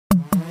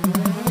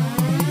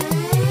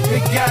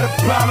they got a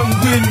problem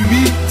with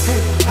me.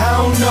 I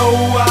don't know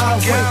why.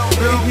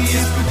 Maybe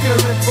it's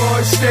because the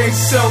boy stays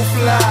so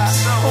fly,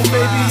 or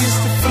maybe it's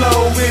the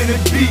flow and the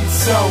beat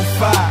so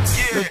fire.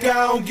 Look, I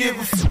don't give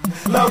a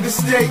f, long as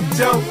they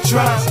don't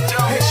drop.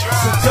 Hey,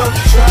 so don't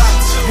drop.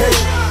 Hey,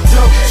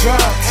 don't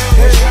drop.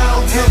 Hey, I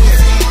don't give a f,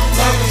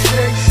 long as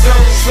they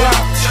don't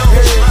drop.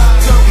 Hey,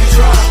 don't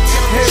drop.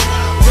 Hey,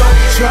 don't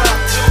drop.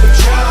 But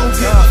I don't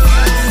give a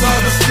f,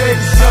 long as they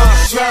don't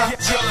drop.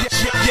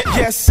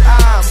 Yes,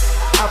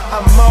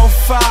 I'm on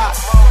fire,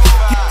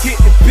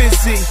 getting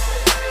busy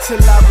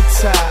till I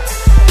retire.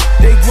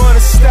 They wanna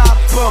stop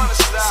them,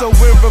 so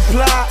in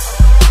reply,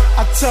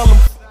 I tell them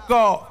f***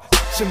 off,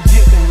 I'm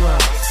getting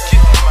runs.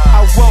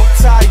 I won't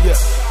tire,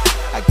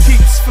 I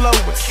keeps flowing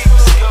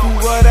through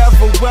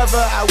whatever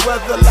weather, I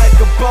weather like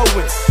a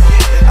Boeing.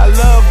 I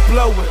love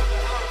blowing,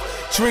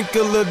 drink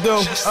a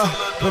little,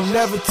 but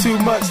never too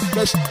much.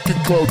 That's the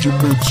cloud you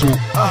mention.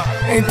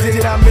 And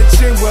did I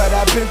mention what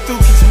I've been through?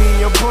 Keeps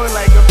me on point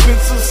like a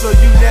pencil, so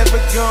you never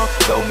gon'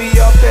 throw me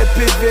off that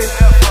pivot.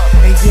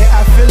 And yeah,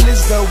 I feel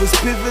as though it's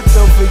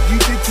pivotal for you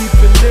to keep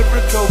it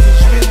lyrical.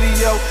 Cause really,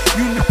 yo,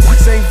 you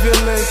niggas ain't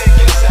villains.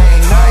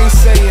 And I ain't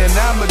saying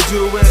I'ma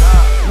do it.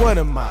 What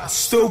am I,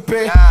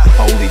 stupid?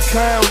 Holy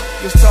clown,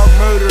 just talk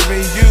murder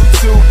and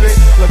YouTube it.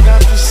 Look,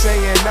 I'm just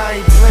saying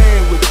I ain't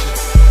playing with you.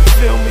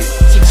 Feel me?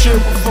 To chill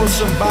before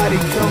somebody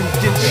come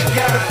get you.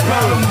 Got a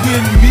problem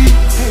with me,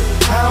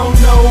 I don't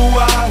know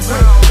why.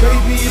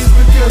 Maybe it's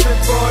because the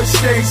boy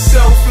stays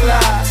so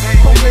fly,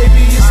 or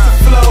maybe it's the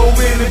flow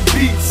and the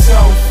beat so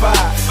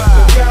fire.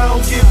 Look, I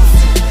don't give a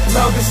f,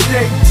 long as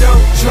they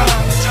don't drop.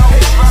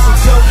 Hey, so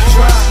don't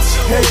drop.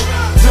 Hey,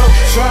 don't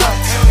drop.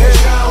 Hey,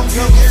 I don't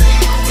give a f,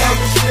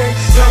 long as they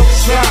don't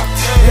drop.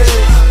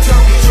 Hey,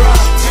 don't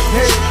drop.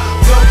 Hey,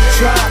 don't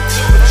drop.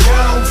 But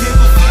I don't give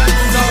a f,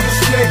 long as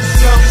they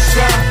don't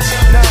drop.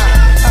 Nah,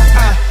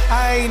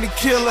 I ain't a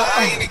killer,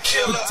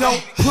 but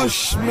don't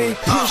push me.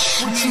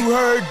 Push what you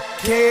heard,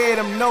 kid.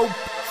 I'm no.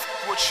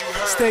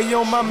 Stay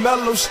on my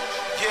mellow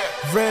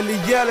rarely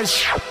yelling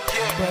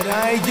but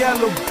I ain't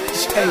yellow.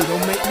 Hey,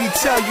 don't make me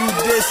tell you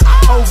this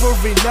over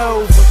and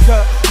over.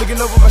 Cut, looking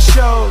over my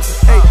shoulder.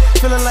 Hey,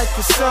 feeling like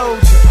a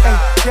soldier. Hey,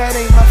 that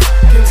ain't my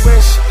fucking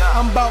wish.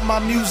 I'm about my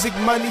music,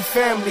 money,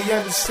 family.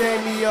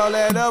 Understand me, all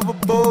that other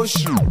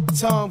bullshit.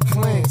 Tom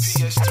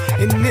Clancy.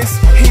 And this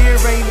here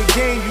ain't a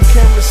game you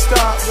can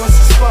restart once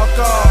it's fuck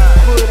off.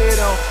 Put it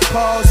on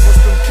pause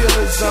once them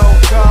killers on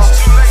guard.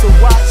 So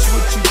watch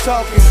what you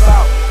talking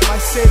about.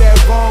 Might say that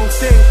wrong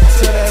thing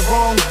to that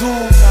wrong dude.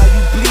 Now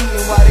you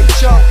bleeding while they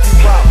chalk you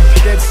out.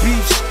 That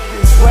beef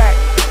is whack,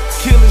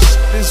 killing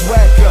is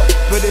whack up.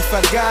 But if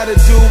I gotta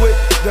do it,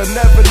 they'll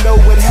never know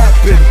what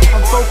happened.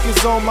 I'm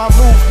focused on my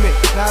movement,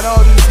 not all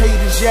these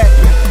haters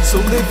yapping.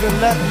 So live and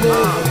let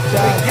live and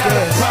die. They got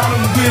a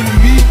problem with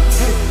me,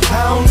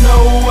 I don't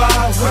know why.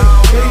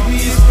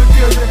 Maybe it's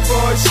because the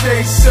boy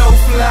stays so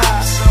fly,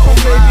 or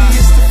maybe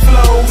it's the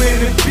flow and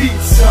the beat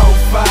so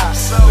fire.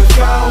 Look,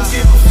 I don't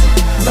give a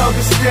f, long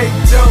as they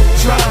don't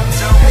drop.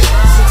 Hey,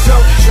 so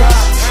don't drop.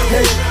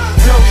 Hey,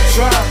 don't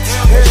drop.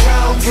 Hey, I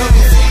don't give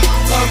a f,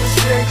 long as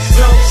they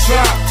don't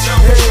drop.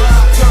 Hey,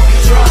 don't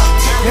drop.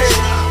 Hey,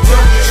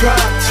 don't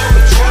drop.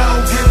 But I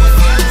don't give a f,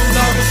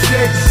 long as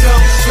they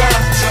don't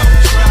drop.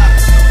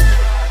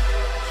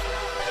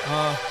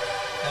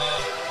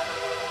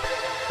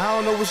 I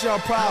don't know what's y'all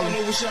problem.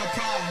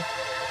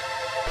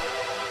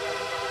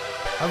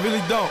 I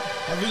really don't.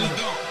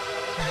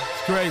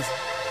 It's crazy.